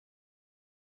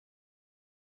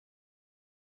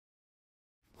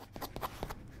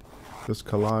This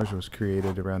collage was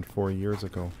created around 4 years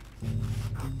ago.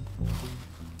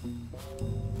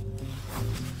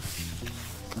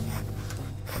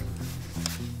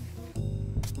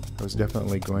 I was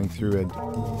definitely going through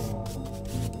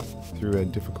a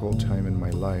difficult time in my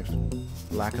life.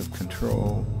 Lack of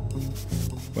control.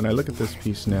 When I look at this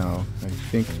piece now, I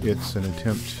think it's an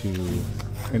attempt to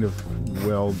kind of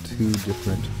weld two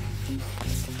different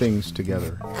things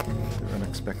together. They're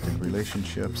unexpected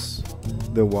relationships.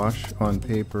 The wash on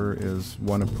paper is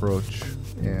one approach,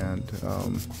 and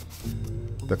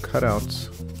the cutouts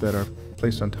that are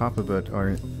placed on top of it are,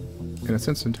 in a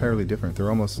sense, entirely different. They're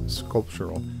almost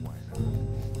sculptural.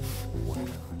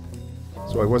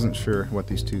 So I wasn't sure what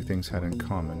these two things had in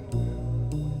common.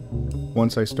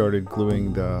 Once I started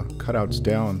gluing the cutouts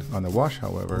down on the wash,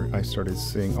 however, I started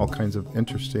seeing all kinds of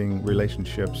interesting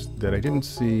relationships that I didn't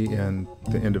see in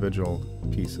the individual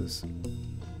pieces.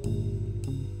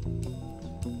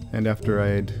 And after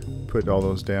I'd put all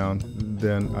those down,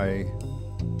 then I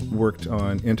worked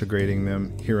on integrating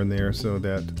them here and there so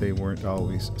that they weren't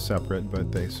always separate,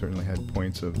 but they certainly had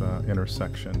points of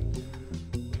intersection.